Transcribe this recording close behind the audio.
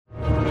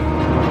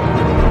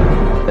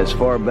As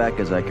far back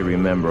as I can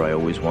remember, I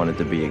always wanted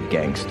to be a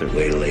gangster.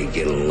 Wait till they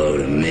get a load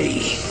of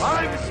me.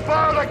 I'm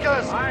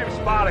Spartacus! I'm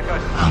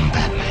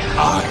Batman.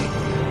 I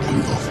am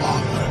your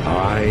father.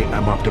 I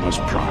am Optimus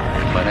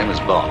Prime. My name is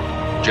Bond.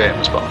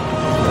 James Bond.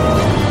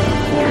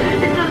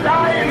 It's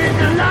alive!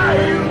 It's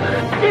alive!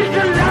 It's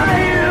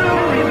alive!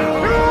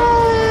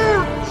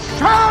 You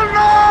shall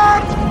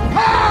not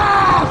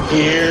pass!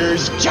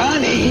 Here's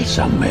Johnny.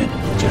 Some men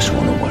just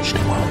want to watch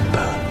the world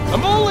burn.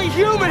 I'm only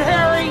human,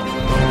 Harry!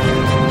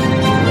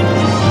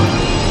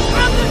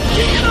 I'm the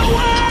king of the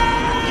world!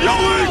 Yo,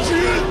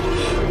 Adrian!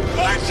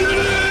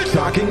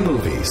 Talking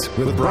Movies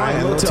with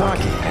Brian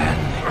Lataki. And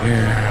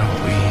here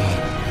we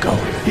go.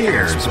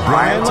 Here's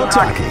Brian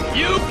Lataki.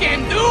 You can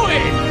do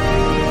it!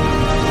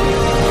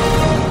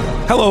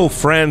 Hello,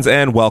 friends,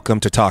 and welcome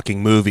to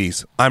Talking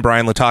Movies. I'm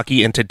Brian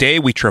Lataki, and today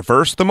we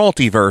traverse the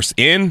multiverse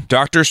in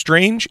Doctor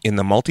Strange in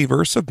the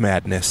Multiverse of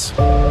Madness.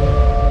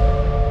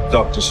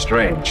 Doctor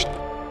Strange.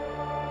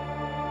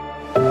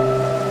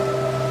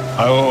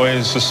 I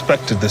always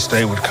suspected this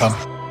day would come.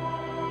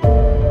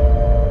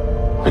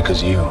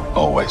 Because you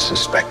always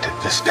suspected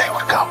this day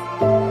would come.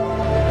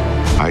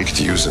 I could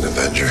use an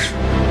Avenger.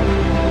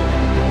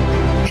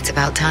 It's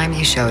about time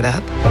you showed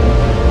up.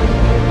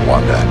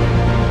 Wanda,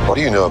 what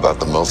do you know about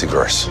the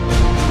multiverse?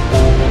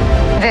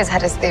 Viz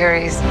had his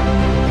theories.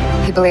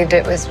 He believed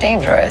it was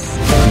dangerous.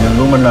 The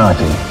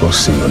Illuminati will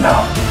see you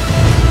now.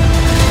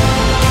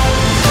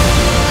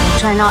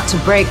 Try not to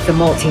break the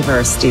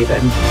multiverse,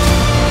 Stephen.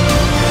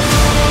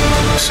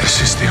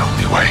 This is the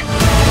only way.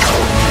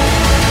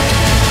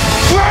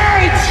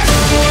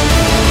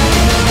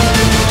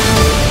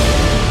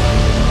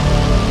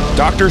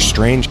 Doctor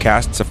Strange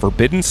casts a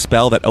forbidden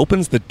spell that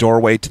opens the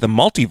doorway to the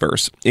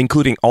multiverse,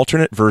 including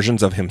alternate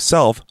versions of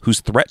himself, whose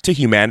threat to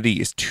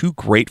humanity is too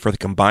great for the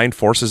combined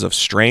forces of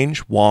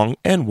Strange, Wong,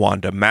 and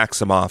Wanda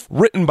Maximoff.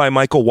 Written by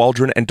Michael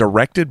Waldron and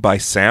directed by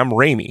Sam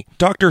Raimi,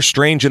 Doctor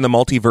Strange in the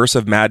Multiverse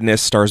of Madness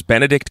stars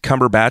Benedict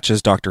Cumberbatch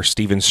as Dr.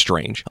 Stephen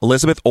Strange,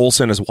 Elizabeth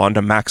Olsen as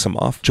Wanda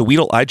Maximoff,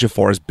 Chiwetel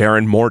Ejiofor as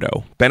Baron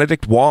Mordo,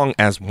 Benedict Wong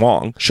as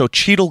Wong,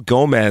 Xochitl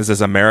Gomez as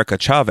America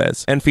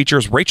Chavez, and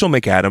features Rachel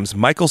McAdams,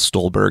 Michael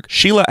Stolberg,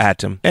 Sheila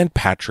Atom, and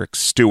Patrick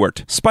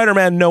Stewart.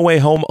 Spider-Man No Way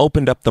Home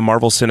opened up the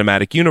Marvel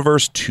Cinematic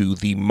Universe to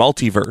the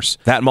multiverse.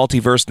 That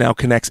multiverse now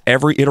connects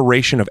every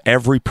iteration of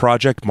every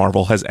project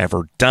Marvel has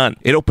ever done.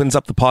 It opens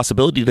up the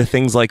possibility to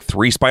things like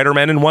 3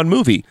 Spider-Men in one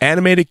movie,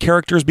 animated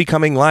characters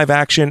becoming live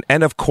action,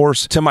 and of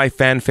course, to my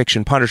fan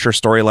fiction Punisher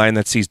storyline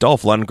that sees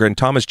Dolph Lundgren,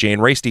 Thomas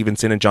Jane, Ray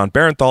Stevenson, and John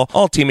Barenthal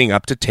all teaming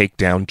up to take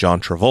down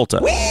John Travolta.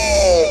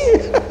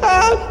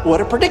 What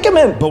a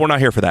predicament! But we're not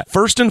here for that.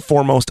 First and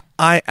foremost,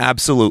 I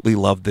absolutely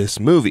love this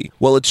movie.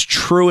 Well, it's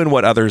true in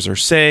what others are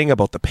saying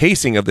about the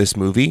pacing of this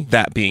movie,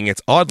 that being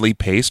it's oddly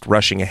paced,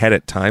 rushing ahead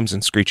at times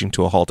and screeching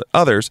to a halt at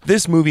others,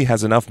 this movie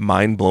has enough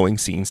mind-blowing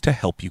scenes to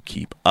help you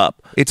keep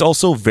up. It's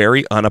also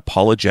very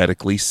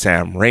unapologetically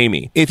Sam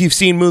Raimi. If you've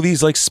seen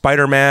movies like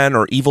Spider-Man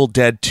or Evil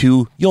Dead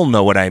 2, you'll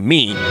know what I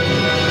mean.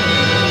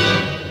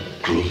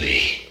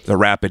 Groovy. The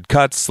rapid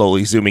cuts,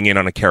 slowly zooming in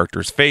on a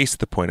character's face,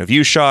 the point of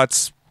view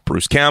shots,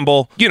 Bruce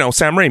Campbell,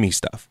 Sam Raimi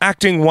stuff.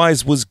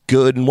 Acting-wise was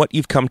good and what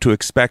you've come to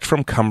expect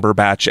from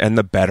Cumberbatch and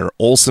the better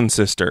Olsen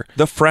sister.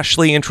 The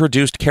freshly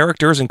introduced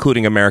characters,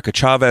 including America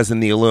Chavez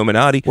and the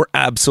Illuminati, were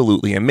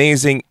absolutely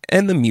amazing,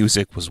 and the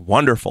music was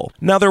wonderful.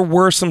 Now, there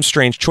were some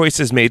strange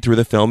choices made through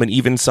the film and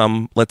even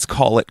some, let's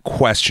call it,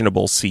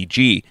 questionable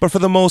CG, but for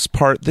the most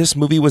part, this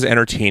movie was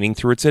entertaining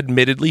through its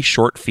admittedly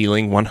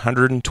short-feeling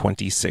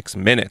 126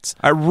 minutes.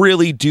 I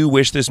really do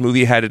wish this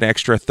movie had an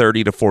extra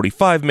 30 to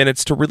 45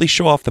 minutes to really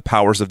show off the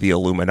powers of the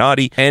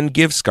Illuminati and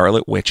give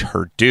Scarlet Witch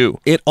her due.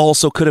 It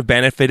also could have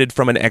benefited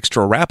from an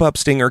extra wrap-up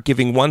stinger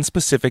giving one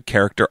specific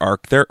character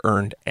arc their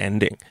earned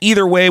ending.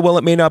 Either way, while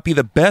it may not be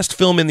the best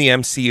film in the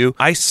MCU,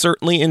 I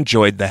certainly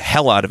enjoyed the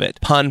hell out of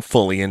it, pun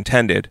fully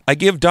intended. I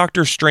give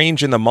Doctor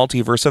Strange in the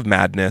Multiverse of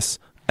Madness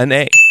an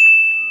A.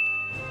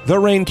 The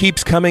rain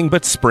keeps coming,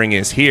 but spring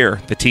is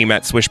here. The team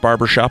at Swish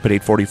Barbershop at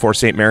 844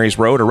 St. Mary's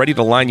Road are ready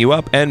to line you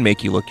up and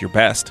make you look your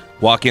best.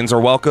 Walk-ins are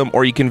welcome,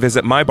 or you can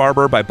visit my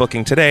barber by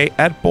booking today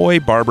at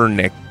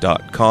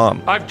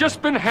boybarbernick.com. I've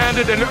just been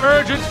handed an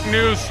urgent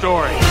news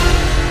story.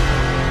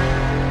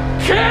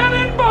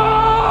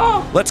 Cannonball!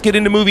 Let's get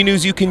into movie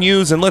news you can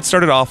use, and let's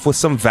start it off with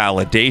some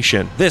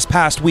validation. This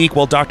past week,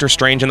 while Doctor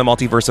Strange in the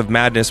Multiverse of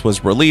Madness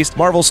was released,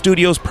 Marvel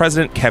Studios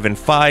president Kevin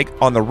Feige,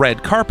 on the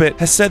red carpet,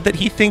 has said that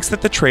he thinks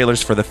that the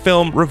trailers for the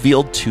film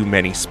revealed too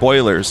many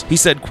spoilers. He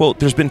said, quote,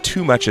 "There's been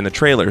too much in the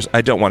trailers.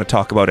 I don't want to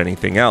talk about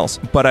anything else.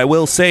 But I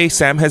will say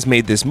Sam has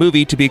made this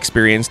movie to be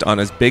experienced on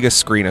as big a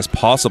screen as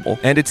possible,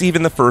 and it's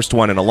even the first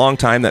one in a long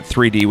time that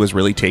 3D was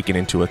really taken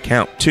into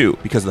account, too,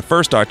 because the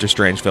first Doctor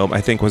Strange film, I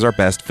think, was our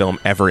best film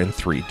ever in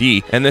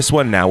 3D, and this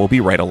one now will be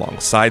right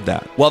alongside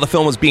that." While the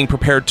film was being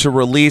prepared to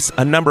release,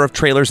 a number of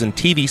trailers and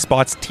TV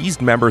spots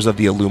teased members of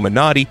the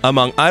Illuminati,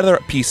 among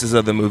other pieces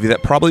of the movie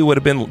that probably would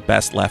have been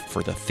best left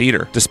for the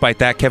theater. Despite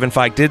that, Kevin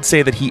Feige did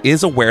say that he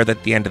is aware that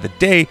at the end of the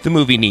day, the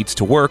movie needs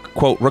to work,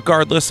 quote,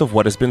 regardless of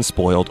what has been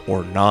spoiled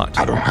or not.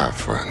 I don't have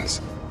friends.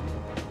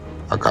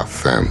 I got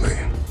family.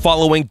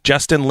 Following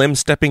Justin Lim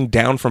stepping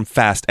down from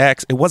Fast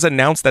X, it was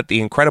announced that the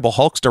Incredible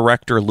Hulk's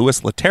director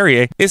Louis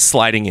Leterrier is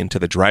sliding into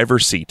the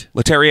driver's seat.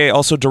 Leterrier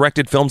also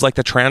directed films like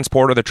The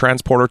Transporter, The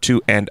Transporter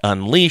 2, and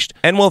Unleashed,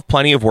 and will have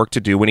plenty of work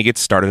to do when he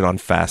gets started on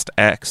Fast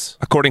X.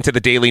 According to the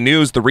Daily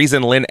News, the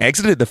reason Lin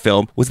exited the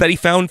film was that he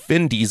found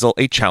Vin Diesel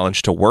a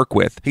challenge to work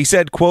with. He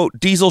said, quote,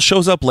 "Diesel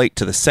shows up late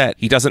to the set.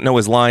 He doesn't know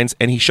his lines,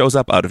 and he shows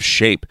up out of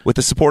shape. With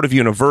the support of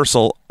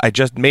Universal, I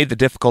just made the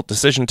difficult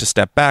decision to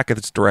step back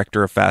as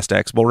director of Fast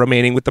X while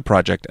remaining with the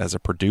project as a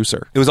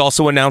producer." It was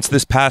also announced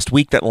this past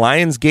week that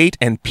Lionsgate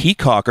and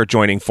Peacock are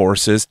joining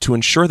forces to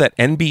ensure that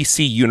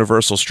NBC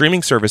Universal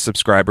streaming service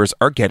subscribers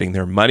are getting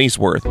their money's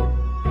worth.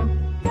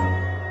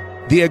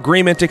 The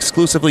agreement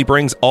exclusively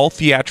brings all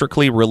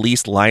theatrically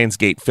released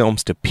Lionsgate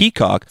films to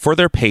Peacock for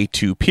their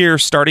pay-to peer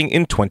starting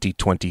in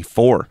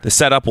 2024. The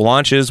setup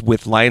launches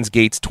with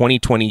Lionsgate's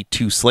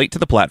 2022 slate to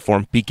the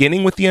platform,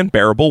 beginning with The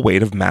Unbearable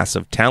Weight of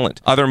Massive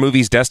Talent. Other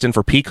movies destined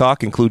for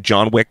Peacock include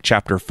John Wick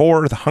Chapter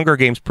 4, The Hunger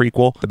Games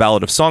prequel, The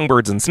Ballad of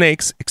Songbirds and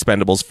Snakes,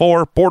 Expendables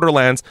 4,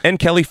 Borderlands, and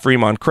Kelly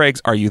Fremont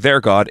Craig's Are You There,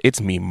 God? It's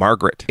Me,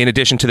 Margaret. In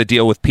addition to the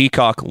deal with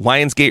Peacock,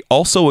 Lionsgate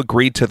also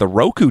agreed to the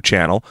Roku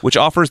channel, which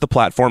offers the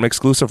platform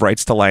exclusive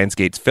rights to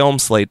Lionsgate's film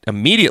slate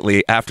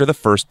immediately after the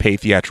first pay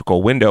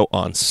theatrical window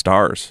on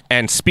Starz.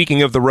 And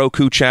speaking of the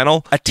Roku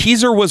channel, a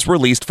teaser was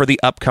released for the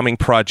upcoming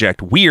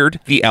project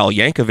Weird, the Al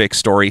Yankovic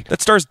story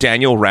that stars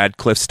Daniel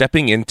Radcliffe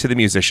stepping into the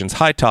musician's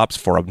high tops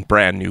for a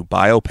brand new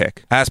biopic.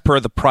 As per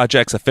the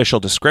project's official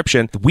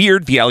description,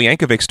 Weird, the Al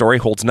Yankovic story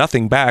holds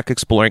nothing back,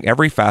 exploring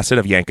every facet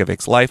of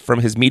Yankovic's life from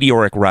his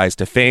meteoric rise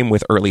to fame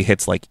with early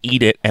hits like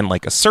Eat It and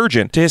Like a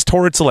Surgeon to his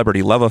torrid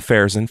celebrity love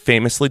affairs and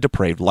famously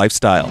depraved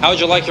lifestyle. How would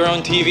you like your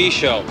own TV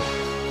show?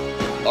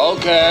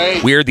 Okay.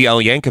 Weird, the Al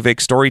Yankovic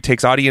story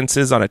takes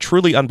audiences on a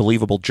truly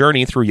unbelievable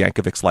journey through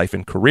Yankovic's life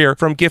and career,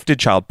 from gifted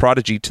child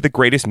prodigy to the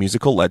greatest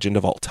musical legend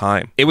of all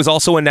time. It was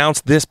also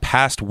announced this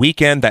past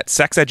weekend that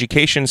Sex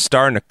Education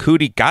star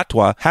Ncuti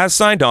Gatwa has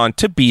signed on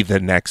to be the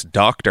next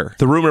Doctor.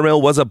 The rumor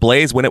mill was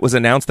ablaze when it was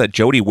announced that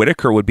Jodie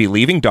Whittaker would be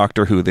leaving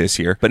Doctor Who this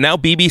year, but now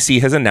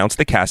BBC has announced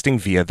the casting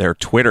via their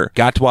Twitter.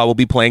 Gatwa will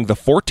be playing the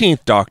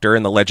 14th Doctor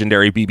in the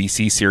legendary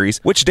BBC series,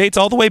 which dates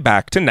all the way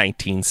back to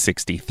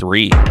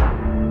 1963.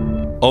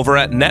 Over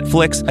at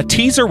Netflix, a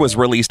teaser was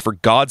released for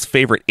God's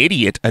Favorite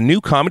Idiot, a new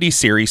comedy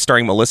series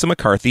starring Melissa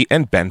McCarthy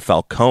and Ben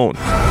Falcone.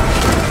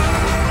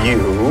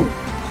 You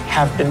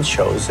have been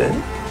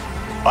chosen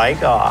by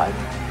God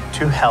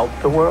to help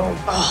the world.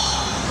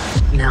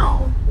 Oh,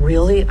 no.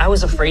 Really? I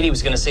was afraid he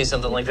was going to say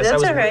something like this.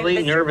 That's I was right.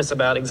 really nervous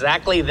about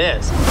exactly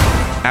this.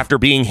 After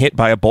being hit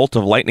by a bolt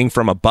of lightning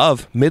from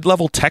above,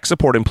 mid-level tech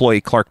support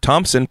employee Clark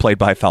Thompson, played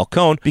by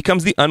Falcone,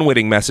 becomes the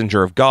unwitting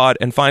messenger of God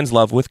and finds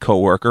love with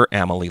co-worker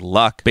Amelie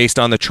Luck. Based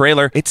on the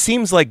trailer, it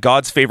seems like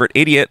God's Favorite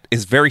Idiot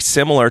is very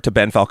similar to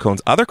Ben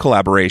Falcone's other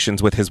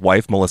collaborations with his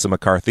wife Melissa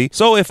McCarthy,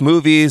 so if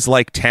movies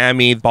like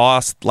Tammy,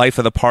 Boss, Life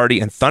of the Party,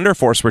 and Thunder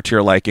Force were to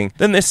your liking,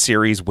 then this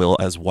series will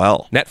as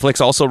well.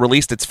 Netflix also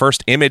released its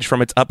first image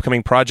from its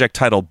upcoming project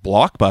titled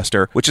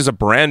Blockbuster, which is a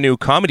brand new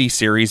comedy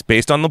series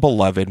based on the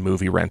beloved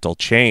movie rental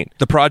chain.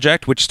 The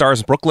project, which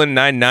stars Brooklyn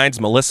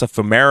Nine-Nine's Melissa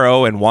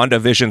Fumero and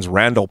WandaVision's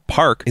Randall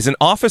Park, is an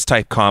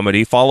office-type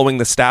comedy following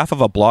the staff of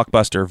a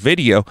Blockbuster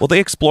Video while they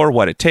explore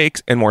what it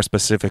takes, and more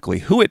specifically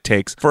who it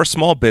takes, for a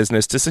small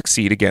business to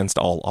succeed against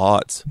all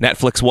odds.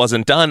 Netflix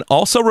wasn't done,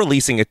 also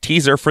releasing a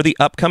teaser for the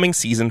upcoming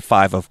Season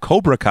 5 of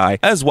Cobra Kai,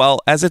 as well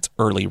as its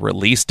early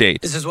release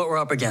date. This is what we're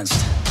up against.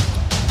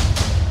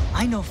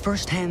 I know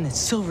firsthand that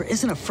Silver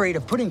isn't afraid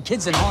of putting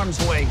kids in harm's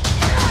way.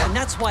 And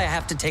that's why I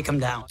have to take him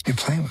down. You're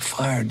playing with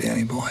fire,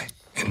 Danny boy.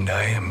 And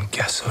I am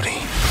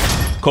gasoline.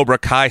 Cobra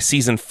Kai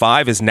Season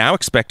 5 is now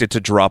expected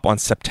to drop on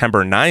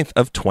September 9th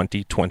of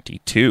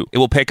 2022. It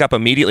will pick up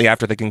immediately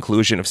after the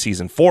conclusion of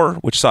Season 4,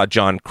 which saw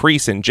John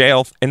Kreese in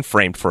jail and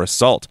framed for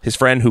assault. His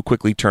friend who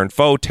quickly turned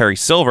foe, Terry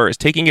Silver, is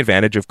taking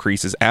advantage of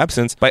Kreese's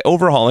absence by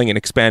overhauling and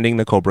expanding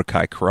the Cobra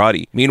Kai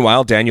karate.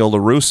 Meanwhile, Daniel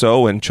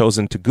LaRusso and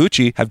Chosen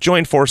Taguchi have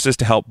joined forces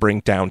to help bring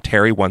down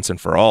Terry once and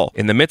for all.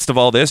 In the midst of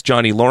all this,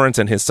 Johnny Lawrence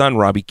and his son,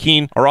 Robbie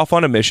Keane, are off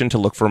on a mission to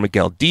look for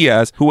Miguel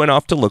Diaz, who went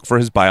off to look for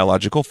his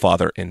biological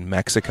father in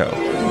Mexico.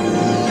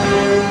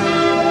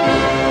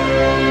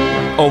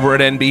 Over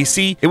at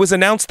NBC, it was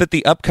announced that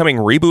the upcoming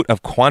reboot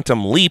of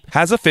Quantum Leap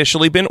has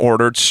officially been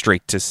ordered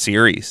straight to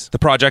series. The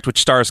project, which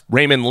stars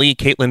Raymond Lee,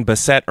 Caitlin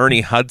Bassett,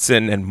 Ernie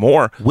Hudson, and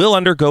more, will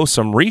undergo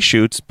some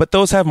reshoots, but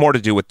those have more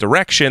to do with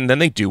direction than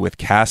they do with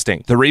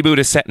casting. The reboot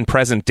is set in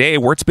present day,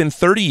 where it's been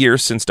 30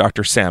 years since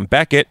Dr. Sam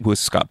Beckett, who is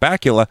Scott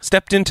Bakula,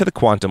 stepped into the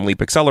Quantum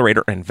Leap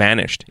accelerator and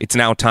vanished. It's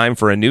now time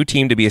for a new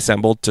team to be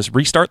assembled to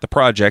restart the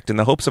project in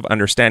the hopes of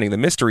understanding the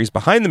mysteries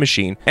behind the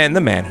machine and the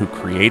man who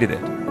created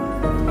it.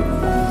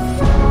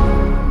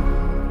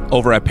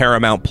 Over at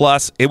Paramount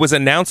Plus, it was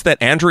announced that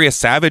Andrea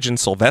Savage and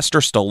Sylvester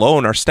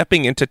Stallone are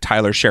stepping into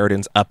Tyler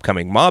Sheridan's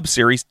upcoming mob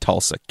series,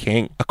 Tulsa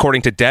King.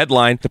 According to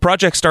Deadline, the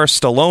project stars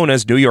Stallone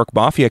as New York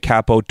Mafia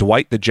capo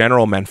Dwight the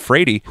General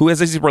Manfredi, who,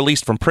 as he's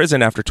released from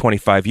prison after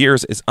 25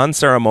 years, is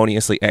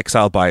unceremoniously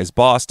exiled by his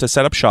boss to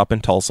set up shop in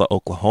Tulsa,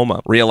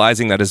 Oklahoma.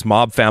 Realizing that his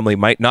mob family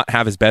might not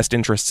have his best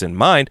interests in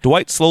mind,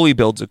 Dwight slowly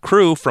builds a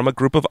crew from a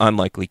group of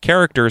unlikely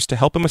characters to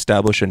help him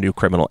establish a new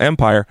criminal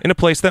empire in a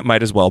place that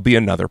might as well be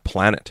another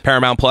planet.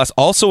 Paramount Plus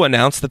also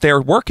announced that they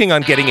are working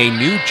on getting a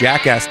new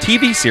Jackass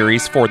TV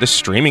series for the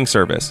streaming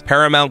service.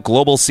 Paramount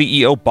Global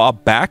CEO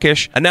Bob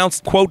Bakish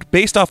announced, quote,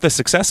 "Based off the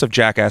success of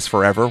Jackass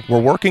Forever, we're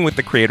working with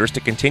the creators to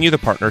continue the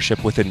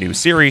partnership with a new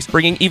series,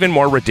 bringing even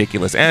more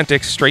ridiculous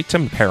antics straight to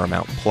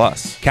Paramount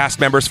Plus."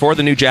 Cast members for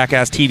the new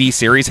Jackass TV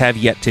series have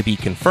yet to be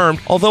confirmed,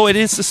 although it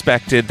is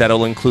suspected that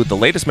it'll include the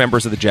latest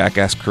members of the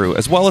Jackass crew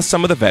as well as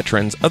some of the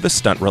veterans of the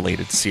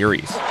stunt-related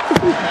series.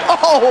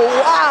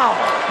 Oh,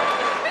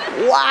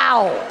 wow!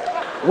 Wow!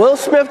 Will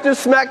Smith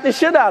just smacked the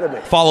shit out of me.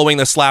 Following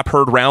the slap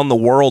heard round the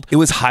world, it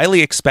was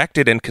highly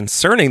expected and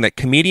concerning that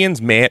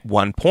comedians may at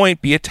one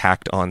point be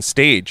attacked on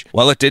stage.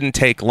 Well, it didn't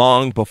take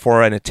long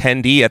before an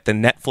attendee at the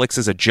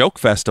Netflix's A Joke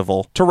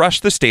Festival to rush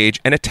the stage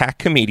and attack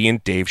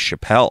comedian Dave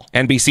Chappelle.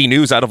 NBC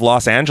News out of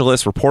Los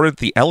Angeles reported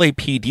that the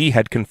LAPD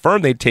had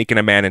confirmed they'd taken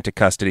a man into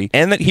custody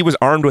and that he was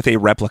armed with a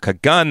replica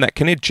gun that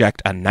can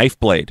eject a knife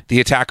blade.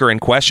 The attacker in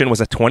question was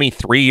a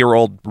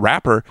 23-year-old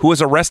rapper who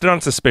was arrested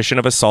on suspicion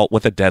of assault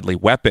with a deadly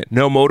weapon.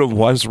 No motive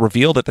was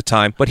revealed at the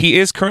time, but he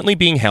is currently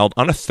being held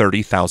on a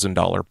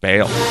 $30,000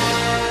 bail.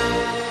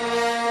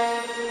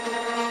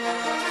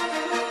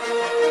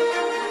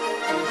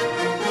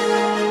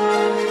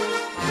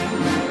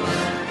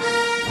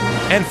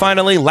 And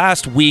finally,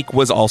 last week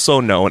was also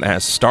known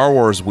as Star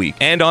Wars Week,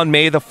 and on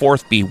May the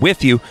 4th be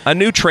with you, a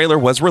new trailer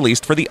was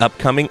released for the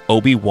upcoming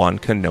Obi-Wan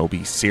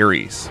Kenobi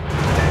series.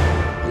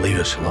 Leave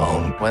us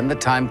alone. When the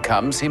time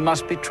comes, he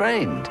must be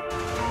trained.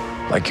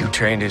 Like you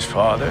trained his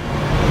father?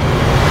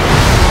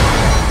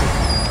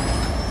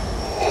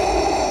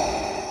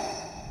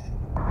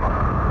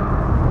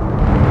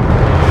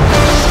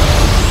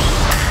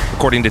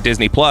 According to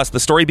Disney Plus, the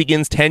story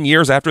begins 10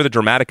 years after the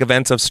dramatic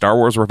events of Star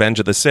Wars Revenge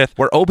of the Sith,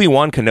 where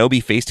Obi-Wan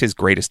Kenobi faced his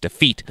greatest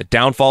defeat, the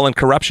downfall and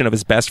corruption of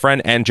his best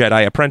friend and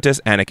Jedi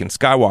apprentice, Anakin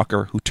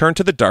Skywalker, who turned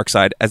to the dark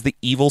side as the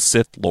evil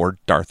Sith Lord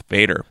Darth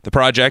Vader. The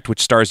project, which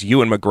stars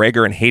Ewan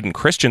McGregor and Hayden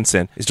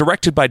Christensen, is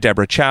directed by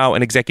Deborah Chow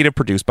and executive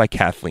produced by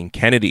Kathleen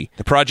Kennedy.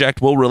 The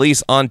project will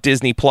release on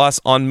Disney Plus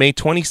on May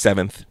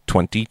 27th,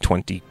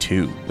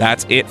 2022.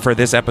 That's it for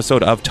this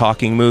episode of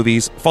Talking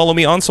Movies. Follow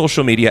me on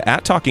social media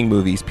at Talking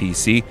Movies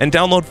PC and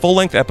download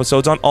full-length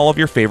episodes on all of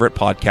your favorite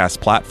podcast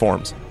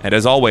platforms. And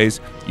as always,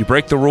 you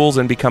break the rules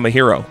and become a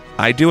hero.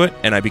 I do it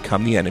and I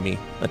become the enemy.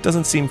 That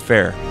doesn't seem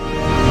fair.